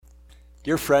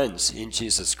Dear friends in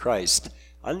Jesus Christ,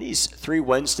 on these 3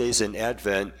 Wednesdays in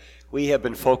Advent, we have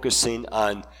been focusing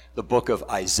on the book of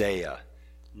Isaiah.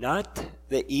 Not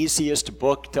the easiest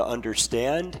book to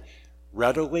understand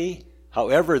readily.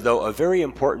 However, though, a very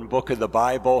important book of the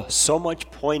Bible, so much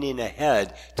pointing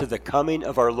ahead to the coming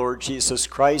of our Lord Jesus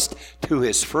Christ, to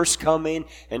his first coming,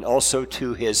 and also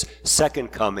to his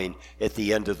second coming at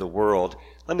the end of the world.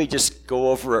 Let me just go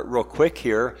over it real quick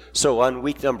here. So on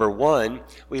week number 1,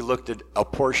 we looked at a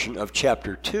portion of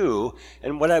chapter 2,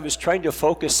 and what I was trying to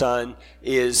focus on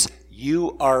is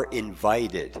you are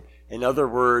invited. In other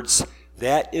words,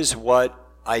 that is what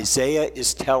Isaiah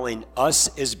is telling us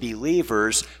as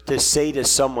believers to say to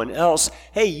someone else,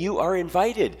 hey, you are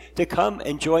invited to come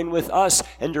and join with us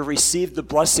and to receive the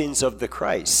blessings of the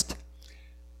Christ.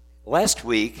 Last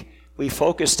week, we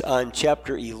focused on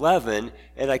chapter 11,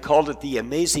 and I called it the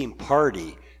amazing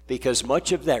party, because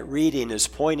much of that reading is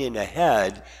pointing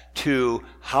ahead to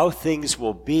how things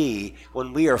will be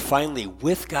when we are finally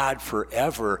with God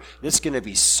forever. It's going to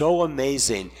be so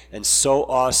amazing and so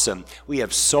awesome. We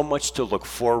have so much to look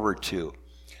forward to.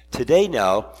 Today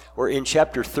now, we're in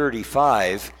chapter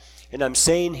 35, and I'm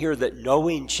saying here that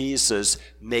knowing Jesus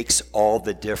makes all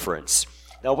the difference.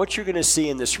 Now, what you're going to see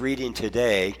in this reading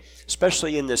today,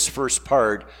 especially in this first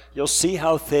part, you'll see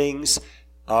how things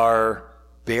are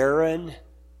barren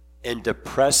and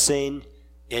depressing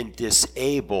and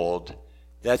disabled.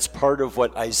 That's part of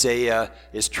what Isaiah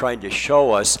is trying to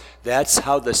show us. That's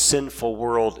how the sinful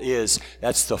world is.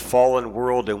 That's the fallen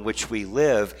world in which we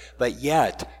live. But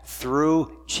yet,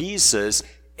 through Jesus,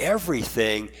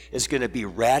 everything is going to be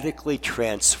radically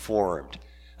transformed.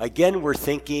 Again, we're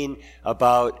thinking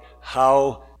about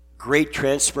how great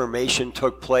transformation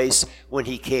took place when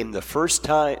he came the first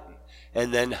time,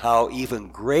 and then how even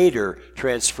greater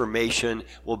transformation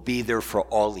will be there for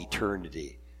all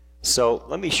eternity. So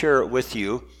let me share it with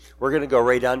you. We're going to go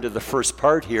right on to the first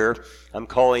part here. I'm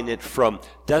calling it From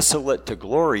Desolate to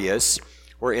Glorious.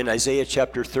 We're in Isaiah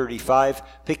chapter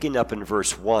 35, picking up in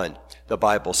verse 1. The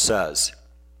Bible says,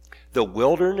 "The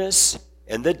wilderness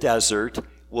and the desert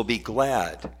will be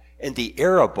glad, and the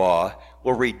Arabah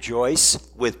will rejoice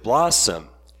with blossom.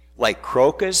 Like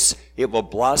crocus, it will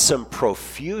blossom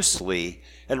profusely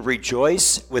and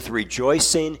rejoice with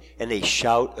rejoicing and a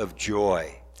shout of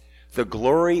joy. The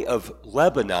glory of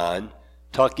Lebanon,"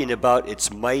 talking about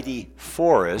its mighty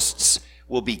forests,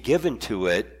 "will be given to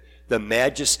it. The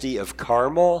majesty of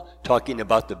Carmel," talking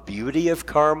about the beauty of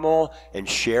Carmel, and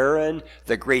Sharon,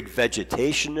 the great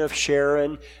vegetation of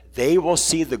Sharon. "They will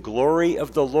see the glory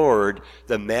of the Lord,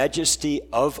 the majesty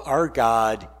of our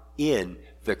God in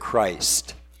the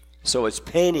Christ." So it's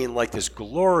painting like this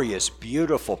glorious,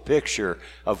 beautiful picture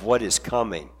of what is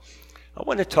coming. I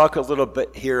want to talk a little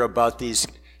bit here about these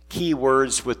key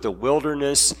words with the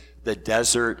wilderness, the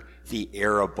desert, the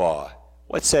Arabah.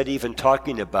 What's that even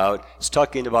talking about? It's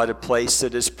talking about a place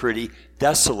that is pretty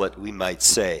desolate, we might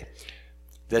say.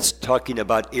 That's talking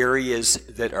about areas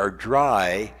that are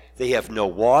dry. They have no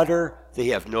water. They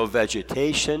have no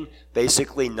vegetation.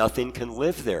 Basically, nothing can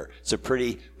live there. It's a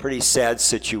pretty sad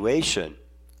situation.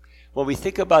 When we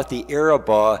think about the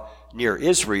Arabah near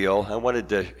Israel, I wanted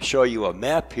to show you a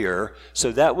map here.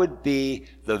 So that would be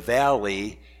the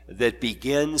valley that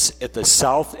begins at the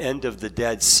south end of the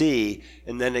Dead Sea,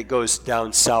 and then it goes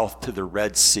down south to the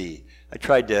Red Sea. I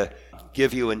tried to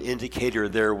give you an indicator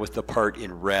there with the part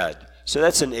in red. So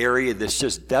that's an area that's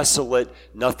just desolate.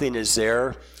 Nothing is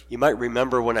there. You might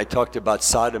remember when I talked about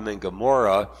Sodom and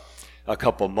Gomorrah a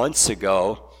couple months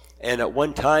ago, and at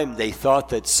one time they thought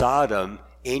that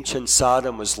ancient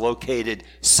Sodom was located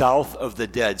south of the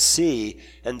Dead Sea,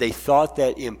 and they thought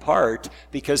that in part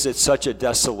because it's such a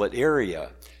desolate area.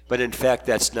 But in fact,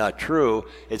 that's not true.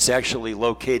 It's actually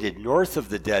located north of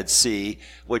the Dead Sea,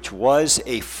 which was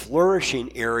a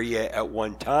flourishing area at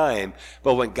one time.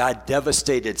 But when God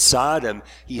devastated Sodom,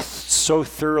 he so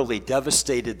thoroughly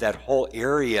devastated that whole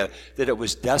area that it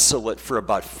was desolate for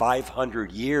about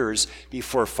 500 years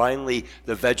before finally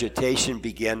the vegetation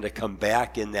began to come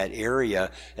back in that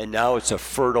area. And now it's a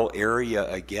fertile area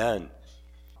again.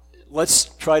 Let's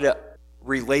try to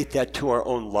relate that to our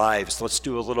own lives. Let's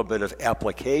do a little bit of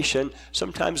application.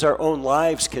 Sometimes our own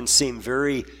lives can seem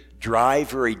very dry,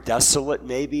 very desolate,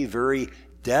 maybe very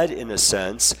dead in a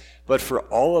sense. But for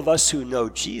all of us who know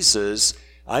Jesus,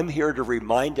 I'm here to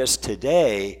remind us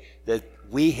today that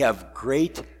we have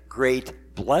great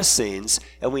blessings,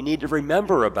 and we need to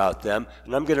remember about them.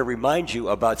 And I'm going to remind you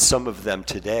about some of them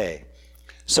today.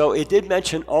 So it did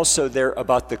mention also there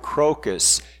about the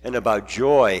crocus and about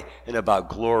joy and about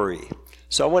glory.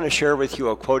 So I want to share with you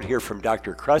a quote here from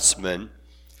Dr. Kreutzmann,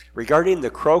 Regarding the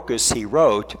crocus, he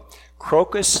wrote,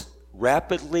 "Crocus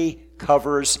rapidly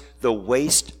covers the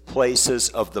waste places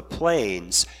of the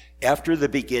plains after the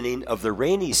beginning of the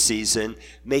rainy season,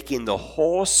 making the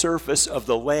whole surface of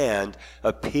the land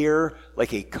appear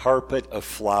like a carpet of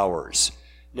flowers."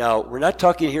 Now, we're not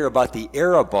talking here about the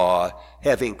Arabah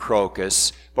having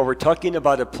crocus, but we're talking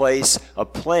about a place, a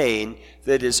plain,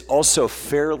 that is also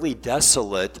fairly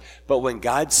desolate, but when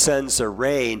God sends a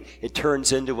rain, it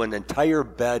turns into an entire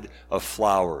bed of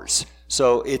flowers.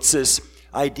 So it's this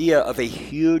idea of a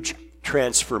huge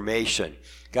transformation.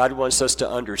 God wants us to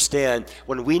understand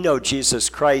when we know Jesus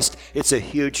Christ, it's a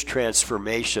huge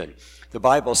transformation. The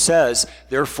Bible says,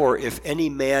 "Therefore, if any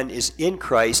man is in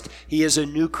Christ, he is a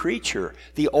new creature.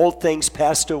 The old things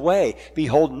passed away.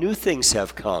 Behold, new things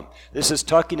have come." This is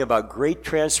talking about great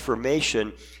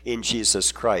transformation in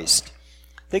Jesus Christ.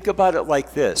 Think about it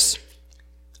like this.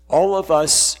 All of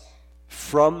us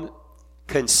from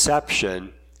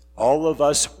conception, all of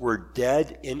us were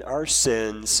dead in our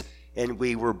sins and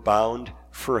we were bound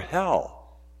for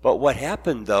hell. But what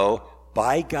happened though,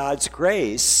 by God's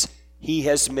grace, He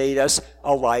has made us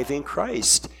alive in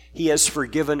Christ. He has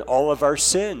forgiven all of our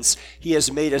sins. He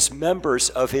has made us members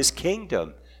of His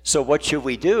kingdom. So what should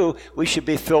we do? We should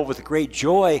be filled with great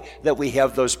joy that we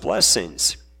have those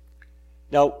blessings.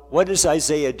 Now, what is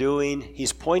Isaiah doing?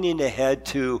 He's pointing ahead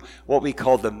to what we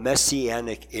call the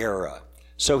Messianic era.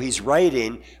 So he's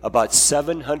writing about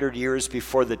 700 years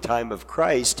before the time of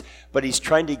Christ, but he's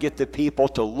trying to get the people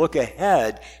to look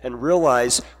ahead and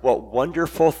realize what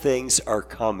wonderful things are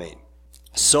coming.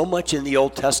 So much in the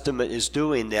Old Testament is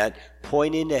doing that,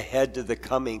 pointing ahead to the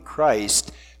coming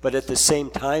Christ, but at the same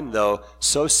time, though,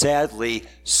 so sadly,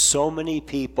 so many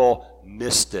people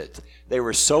missed it. They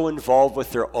were so involved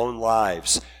with their own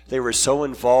lives. They were so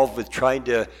involved with trying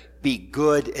to be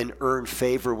good and earn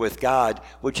favor with God,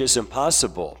 which is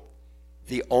impossible.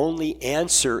 The only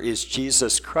answer is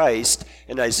Jesus Christ,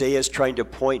 and Isaiah is trying to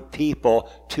point people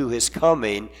to His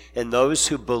coming, and those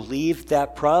who believed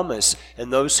that promise,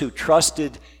 and those who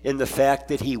trusted in the fact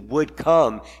that He would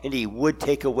come and He would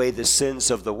take away the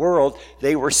sins of the world,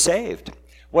 they were saved.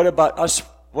 What about us?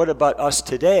 What about us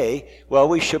today? Well,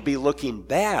 we should be looking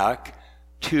back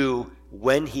to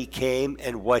when He came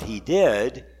and what He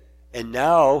did. And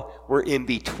now we're in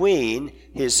between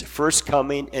His first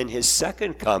coming and His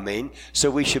second coming, so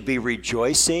we should be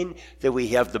rejoicing that we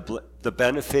have the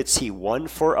benefits He won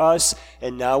for us,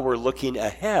 and now we're looking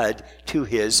ahead to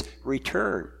His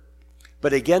return.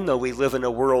 But again, though, we live in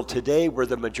a world today where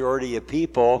the majority of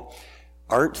people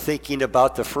aren't thinking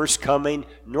about the first coming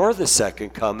nor the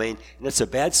second coming, and it's a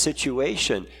bad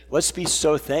situation. Let's be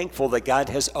so thankful that God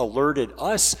has alerted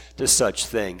us to such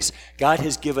things. God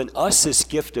has given us this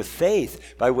gift of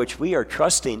faith by which we are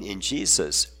trusting in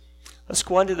Jesus. Let's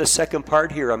go on to the second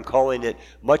part here. I'm calling it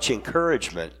much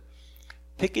encouragement.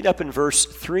 Picking up in verse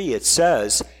 3, it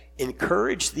says,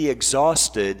 "Encourage the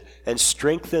exhausted and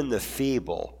strengthen the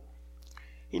feeble."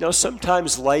 You know,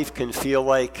 sometimes life can feel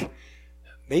like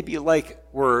maybe like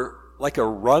we're like a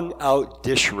wrung out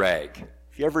dish rag. Have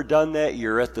you ever done that?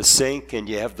 You're at the sink and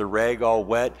you have the rag all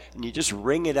wet and you just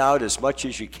wring it out as much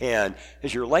as you can.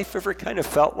 Has your life ever kind of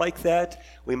felt like that?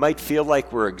 We might feel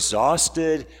like we're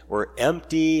exhausted, we're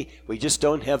empty, we just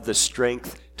don't have the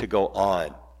strength to go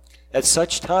on. At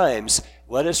such times,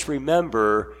 let us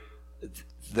remember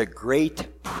the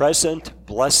great present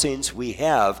blessings we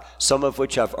have, some of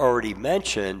which I've already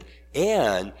mentioned,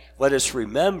 and let us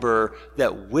remember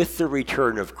that with the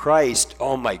return of Christ,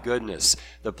 oh my goodness,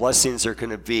 the blessings are going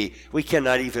to be, we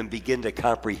cannot even begin to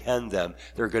comprehend them.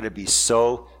 They're going to be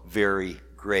so very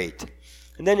great.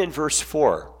 And then in verse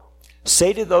 4,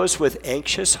 "Say to those with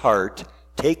anxious heart,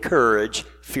 take courage,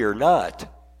 fear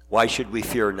not." Why should we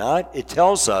fear not? It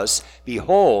tells us,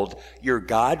 "Behold, your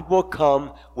God will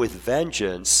come with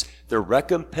vengeance. The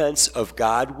recompense of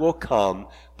God will come,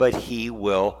 but He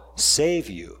will save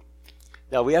you."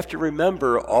 Now we have to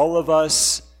remember all of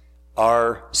us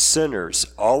are sinners.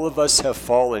 All of us have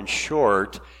fallen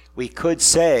short. We could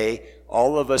say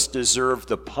all of us deserve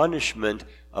the punishment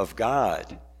of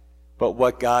God. But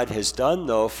what God has done,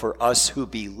 though, for us who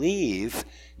believe,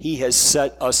 He has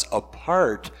set us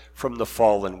apart from the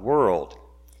fallen world.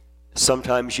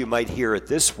 Sometimes you might hear it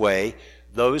this way: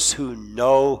 those who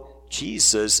know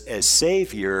Jesus as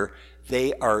Savior,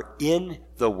 they are in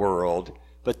the world,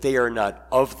 but they are not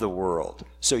of the world.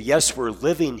 So yes, we're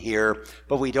living here,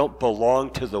 but we don't belong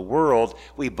to the world.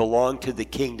 We belong to the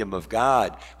kingdom of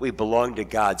God. We belong to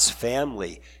God's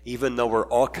family. Even though we're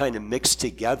all kind of mixed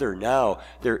together now,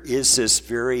 there is this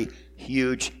very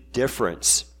huge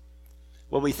difference.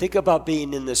 When we think about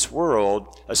being in this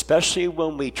world, especially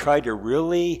when we try to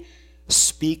really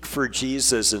speak for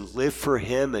Jesus and live for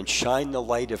him and shine the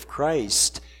light of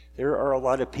Christ, there are a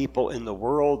lot of people in the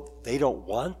world, they don't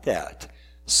want that.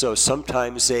 So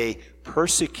sometimes they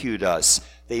persecute us.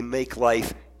 They make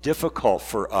life difficult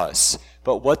for us.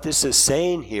 But what this is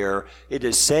saying here, it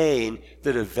is saying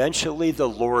that eventually the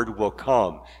Lord will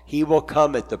come. He will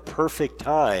come at the perfect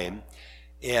time,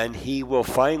 and he will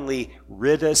finally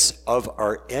rid us of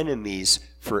our enemies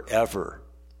forever.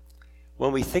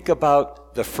 When we think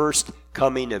about the first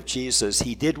coming of Jesus,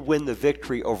 he did win the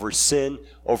victory over sin,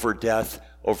 over death,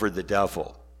 over the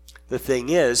devil. The thing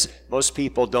is, most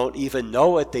people don't even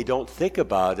know it, they don't think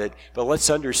about it, but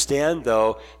let's understand,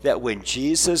 though, that when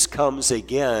Jesus comes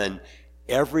again,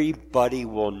 everybody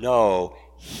will know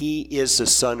he is the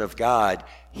Son of God.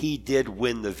 He did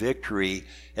win the victory,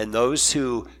 and those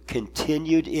who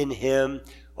continued in him,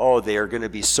 they are going to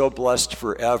be so blessed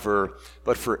forever,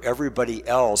 but for everybody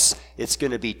else, it's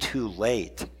going to be too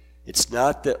late. It's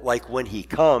not that like when he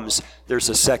comes, there's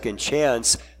a second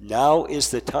chance. Now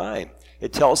is the time.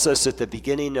 It tells us at the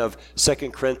beginning of 2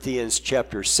 Corinthians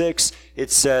chapter 6, it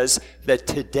says that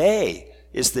today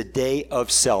is the day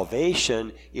of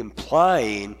salvation,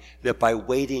 implying that by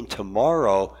waiting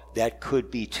tomorrow, that could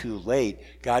be too late.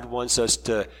 God wants us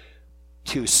to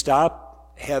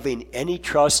stop having any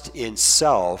trust in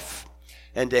self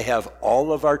and to have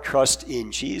all of our trust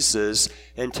in Jesus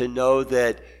and to know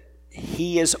that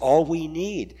he is all we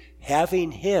need.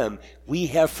 Having him, we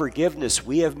have forgiveness.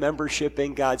 We have membership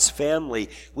in God's family.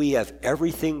 We have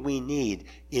everything we need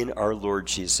in our Lord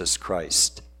Jesus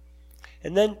Christ.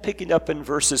 And then picking up in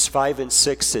verses 5 and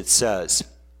 6, it says,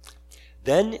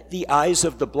 "Then the eyes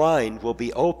of the blind will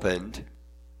be opened,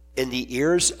 and the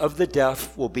ears of the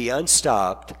deaf will be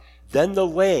unstopped. Then the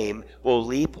lame will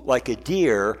leap like a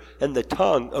deer, and the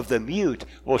tongue of the mute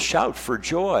will shout for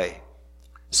joy."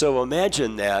 So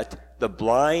imagine that. The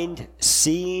blind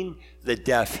seeing, the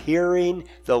deaf hearing,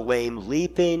 the lame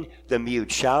leaping, the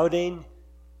mute shouting.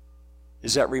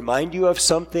 Does that remind you of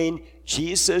something?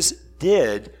 Jesus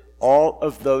did all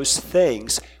of those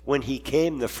things when he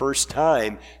came the first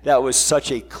time. That was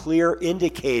such a clear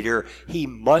indicator. He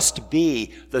must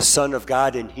be the Son of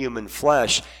God in human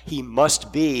flesh. He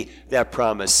must be that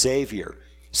promised Savior.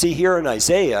 See, here in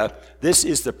Isaiah, this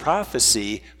is the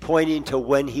prophecy pointing to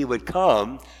when he would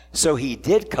come. So he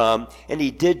did come, and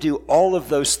he did do all of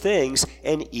those things,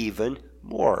 and even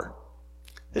more.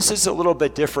 This is a little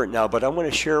bit different now, but I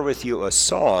want to share with you a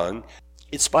song.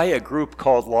 It's by a group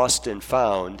called Lost and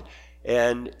Found,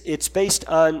 and it's based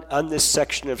on this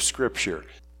section of Scripture.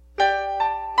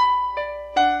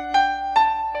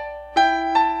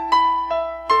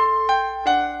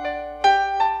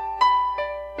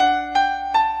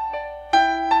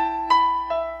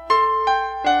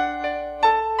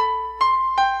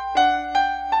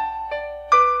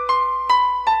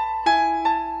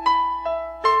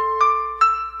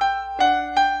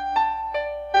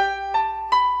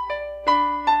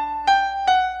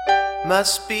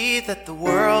 Must be that the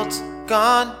world's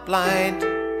gone blind.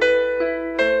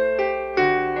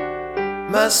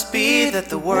 Must be that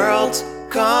the world's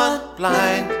gone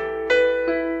blind.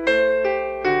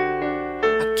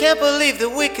 I can't believe that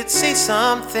we could see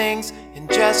some things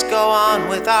and just go on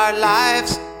with our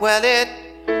lives. Well, it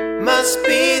must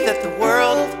be that the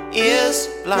world is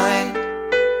blind.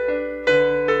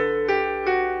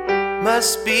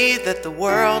 Must be that the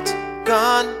world's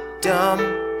gone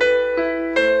dumb.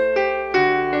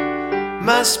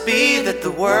 Must be that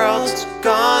the world's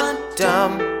gone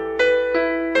dumb.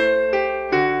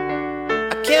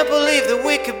 I can't believe that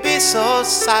we could be so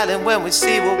silent when we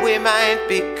see what we might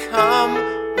become.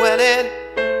 Well, it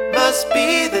must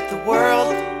be that the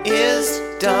world is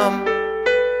dumb.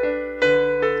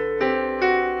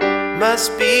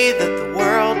 Must be that the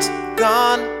world's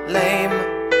gone lame.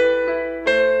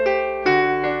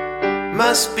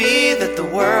 Must be that the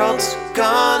world's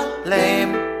gone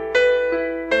lame.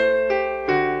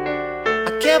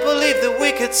 Can't believe that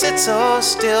we could sit so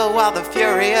still while the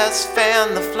furious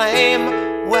fan the flame.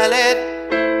 Well,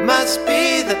 it must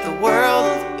be that the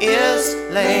world is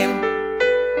lame.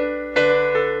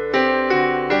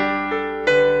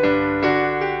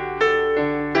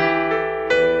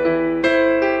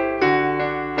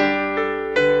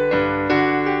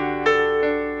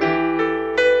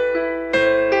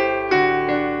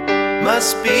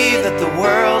 Must be that the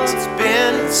world's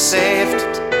been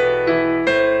saved.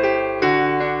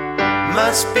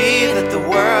 Must be that the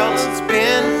world's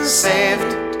been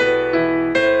saved.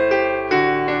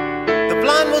 The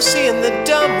blind will see and the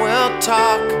dumb will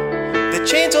talk. The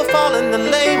chains will fall and the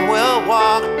lame will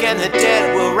walk, and the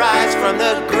dead will rise from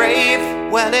the grave.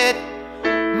 Well, it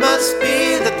must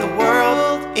be that the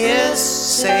world is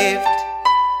saved.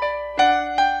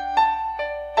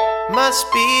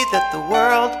 Must be that the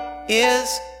world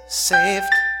is saved.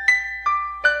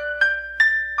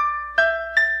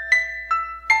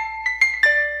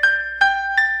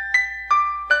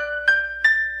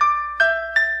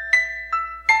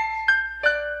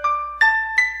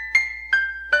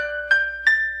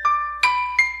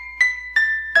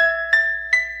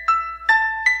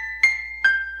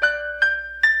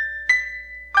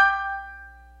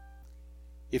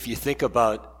 If you think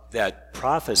about that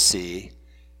prophecy,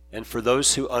 and for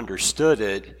those who understood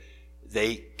it,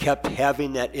 they kept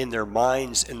having that in their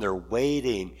minds, and they're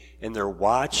waiting and they're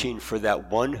watching for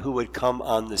that one who would come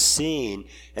on the scene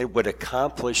and would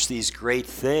accomplish these great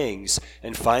things.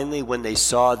 And finally, when they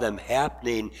saw them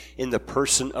happening in the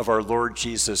person of our Lord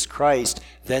Jesus Christ,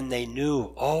 then they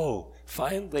knew, oh,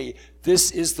 finally,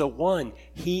 this is the one.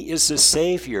 He is the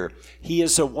Savior. He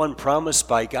is the one promised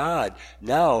by God.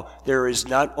 Now, there is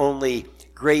not only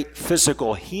great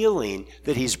physical healing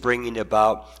that he's bringing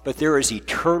about, but there is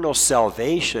eternal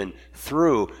salvation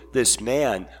through this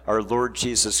man, our Lord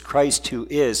Jesus Christ, who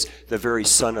is the very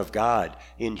Son of God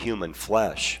in human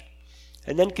flesh.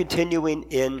 And then continuing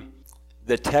in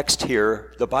the text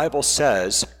here, the Bible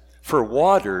says, "For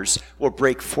waters will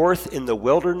break forth in the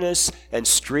wilderness and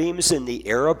streams in the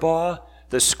Arabah.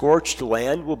 The scorched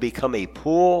land will become a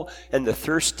pool, and the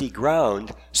thirsty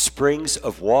ground springs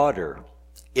of water.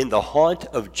 In the haunt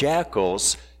of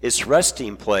jackals, its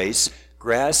resting place,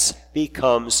 grass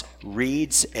becomes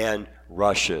reeds and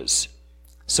rushes."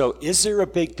 So is there a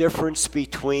big difference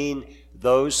between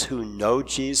those who know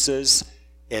Jesus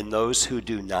and those who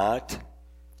do not?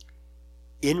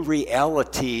 In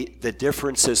reality, the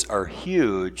differences are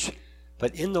huge,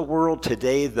 but in the world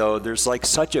today, though, there's like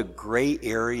such a gray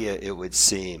area, it would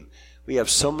seem. We have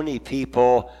so many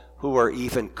people who are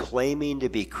even claiming to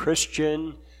be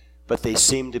Christian, but they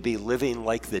seem to be living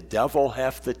like the devil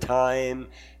half the time,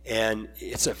 and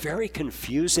it's a very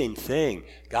confusing thing.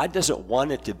 God doesn't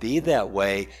want it to be that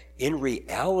way. In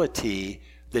reality,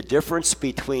 the difference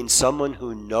between someone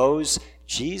who knows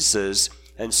Jesus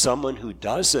and someone who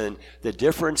doesn't, the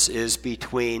difference is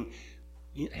between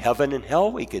heaven and hell,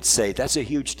 we could say. That's a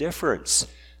huge difference.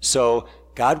 So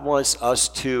God wants us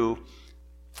to,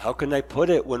 how can I put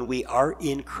it, when we are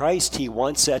in Christ, he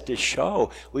wants that to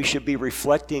show. We should be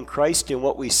reflecting Christ in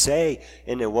what we say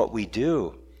and in what we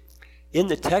do. In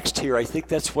the text here, I think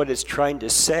that's what it's trying to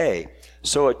say.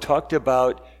 So it talked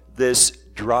about this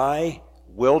dry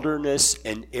wilderness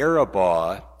and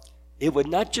Arabah. It would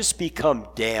not just become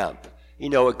damp. You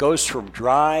know, it goes from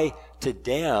dry to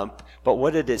damp, but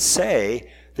what did it say?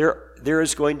 There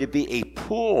is going to be a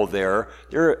pool there.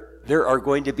 There are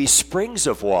going to be springs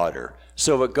of water.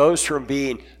 So it goes from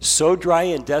being so dry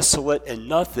and desolate and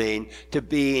nothing to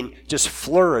being just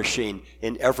flourishing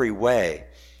in every way.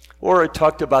 Or it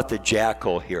talked about the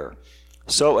jackal here.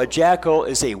 So a jackal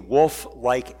is a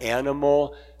wolf-like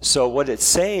animal. So what it's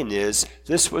saying is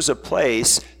this was a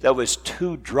place that was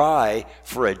too dry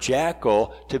for a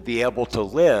jackal to be able to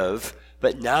live.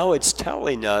 But now it's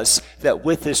telling us that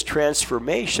with this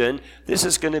transformation, this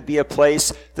is going to be a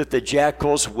place that the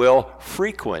jackals will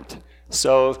frequent.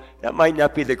 So that might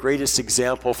not be the greatest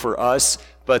example for us,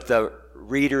 but the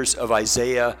readers of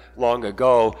Isaiah long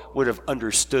ago would have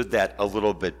understood that a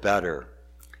little bit better.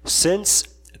 Since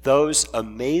those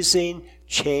amazing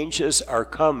changes are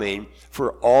coming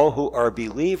for all who are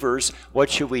believers, what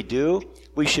should we do?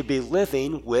 We should be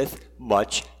living with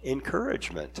much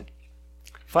encouragement.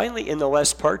 Finally, in the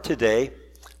last part today,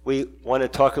 we want to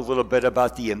talk a little bit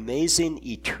about the amazing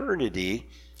eternity.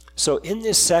 So in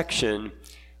this section,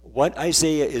 what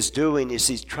Isaiah is doing is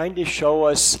he's trying to show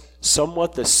us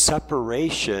somewhat the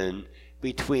separation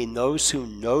between those who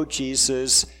know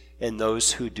Jesus and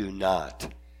those who do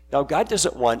not. Now, God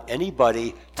doesn't want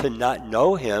anybody to not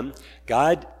know him.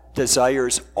 God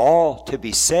desires all to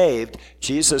be saved.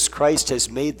 Jesus Christ has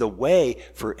made the way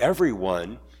for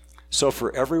everyone. So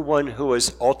for everyone who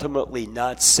is ultimately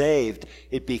not saved,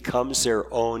 it becomes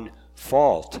their own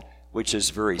fault, which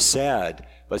is very sad.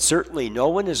 But certainly no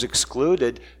one is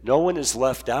excluded, no one is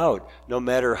left out. No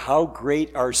matter how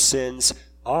great our sins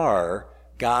are,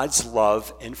 God's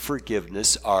love and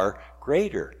forgiveness are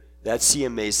greater. That's the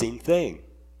amazing thing.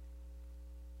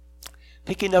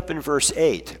 Picking up in verse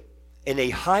 8, and a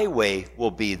highway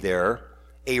will be there,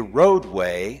 a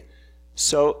roadway.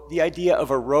 So the idea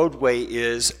of a roadway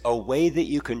is a way that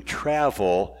you can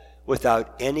travel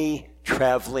without any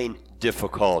traveling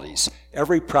difficulties.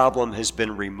 Every problem has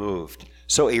been removed.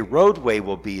 So a roadway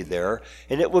will be there,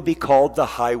 and it will be called the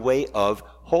highway of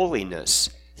holiness.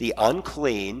 The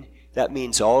unclean, that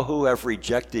means all who have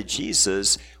rejected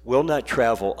Jesus, will not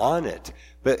travel on it,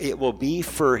 but it will be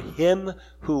for him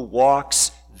who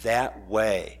walks that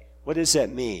way. What does that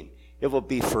mean? It will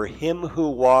be for him who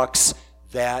walks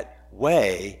that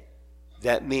way.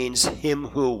 That means him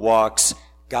who walks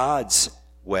God's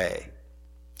way.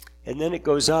 And then it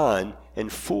goes on, and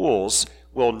fools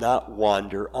will not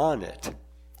wander on it.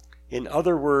 In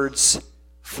other words,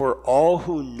 for all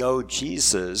who know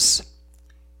Jesus,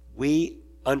 we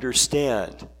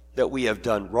understand that we have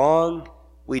done wrong,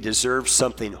 we deserve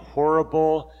something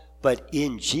horrible, but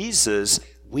in Jesus,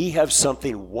 we have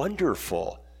something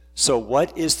wonderful. So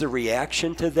what is the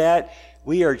reaction to that?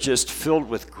 We are just filled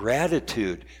with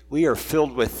gratitude. We are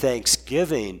filled with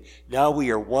thanksgiving. Now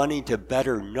we are wanting to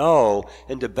better know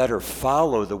and to better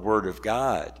follow the Word of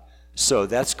God. So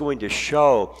that's going to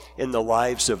show in the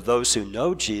lives of those who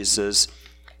know Jesus.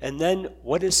 And then,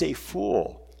 what is a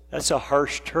fool? That's a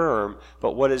harsh term,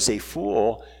 but what is a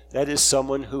fool? That is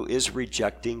someone who is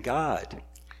rejecting God.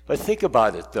 But think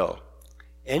about it, though.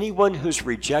 Anyone who's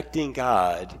rejecting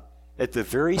God, at the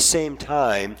very same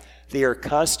time, they are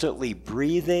constantly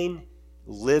breathing,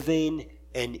 living,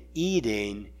 and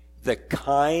eating the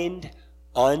kind,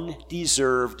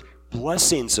 undeserved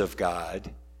blessings of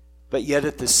God, but yet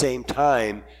at the same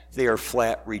time, they are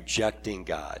flat rejecting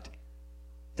God.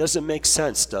 Doesn't make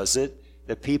sense, does it?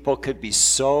 That people could be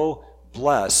so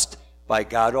blessed by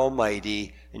God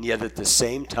Almighty, and yet at the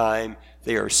same time,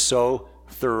 they are so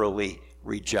thoroughly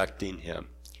rejecting him.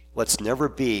 Let's never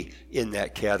be in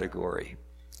that category.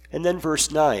 And then verse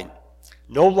 9,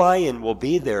 no lion will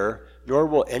be there, nor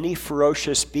will any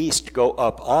ferocious beast go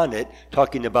up on it,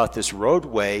 talking about this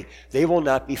roadway. They will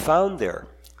not be found there.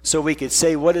 So we could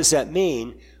say, what does that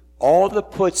mean? All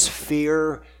that puts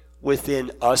fear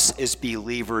within us as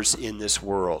believers in this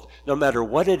world, no matter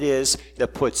what it is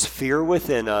that puts fear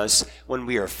within us, when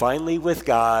we are finally with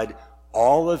God,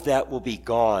 all of that will be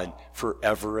gone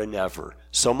forever and ever.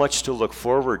 So much to look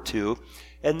forward to.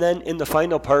 And then in the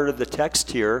final part of the text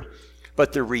here,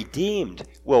 but the redeemed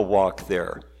will walk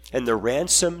there, and the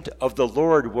ransomed of the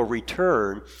Lord will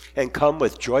return and come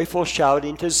with joyful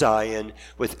shouting to Zion,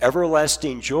 with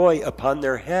everlasting joy upon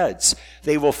their heads.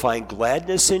 They will find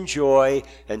gladness and joy,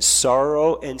 and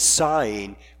sorrow and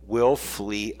sighing will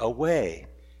flee away.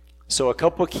 So a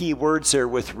couple key words there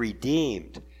with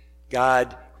redeemed.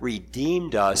 God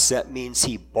redeemed us. That means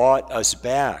he bought us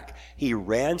back. He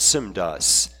ransomed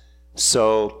us.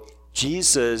 So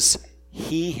Jesus,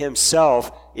 he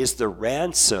himself is the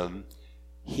ransom.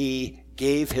 He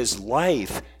gave his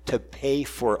life to pay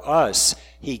for us.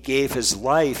 He gave his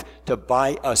life to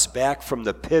buy us back from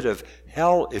the pit of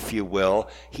hell, if you will.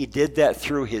 He did that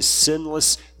through his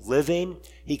sinless living.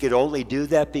 He could only do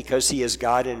that because he is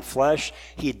God in flesh.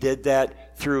 He did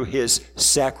that through his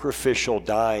sacrificial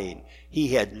dying.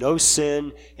 He had no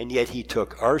sin, and yet he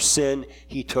took our sin.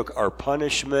 He took our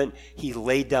punishment. He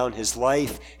laid down his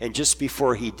life, and just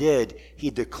before he did, he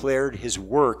declared his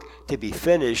work to be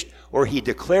finished, or he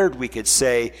declared, we could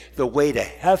say, the way to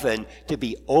heaven to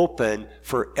be open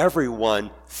for everyone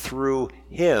through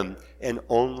him, and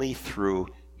only through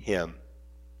him.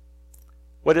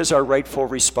 What is our rightful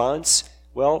response?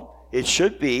 Well, it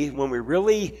should be when we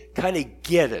really kind of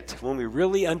get it, when we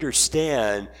really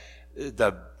understand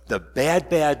the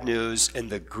bad news and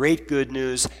the great good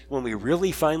news, when we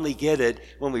really finally get it,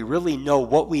 when we really know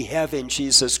what we have in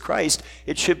Jesus Christ,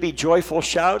 it should be joyful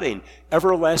shouting,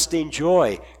 everlasting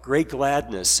joy, great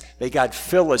gladness. May God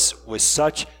fill us with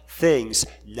such things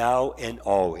now and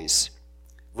always.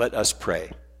 Let us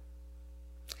pray.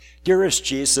 Dearest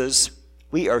Jesus,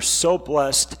 we are so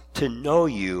blessed to know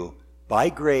you by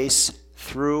grace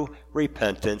through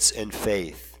repentance and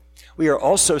faith. We are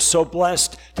also so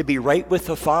blessed to be right with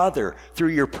the Father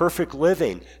through your perfect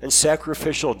living and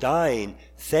sacrificial dying.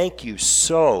 Thank you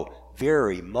so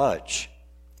very much.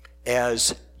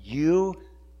 As you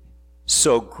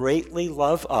so greatly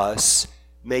love us,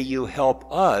 may you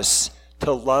help us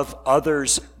to love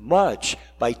others much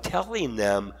by telling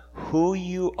them who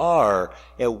you are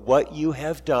and what you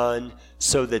have done,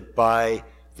 so that by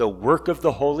the work of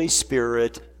the Holy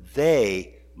Spirit,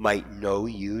 they might know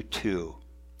you too.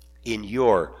 In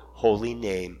your holy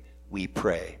name we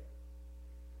pray.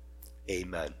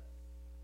 Amen.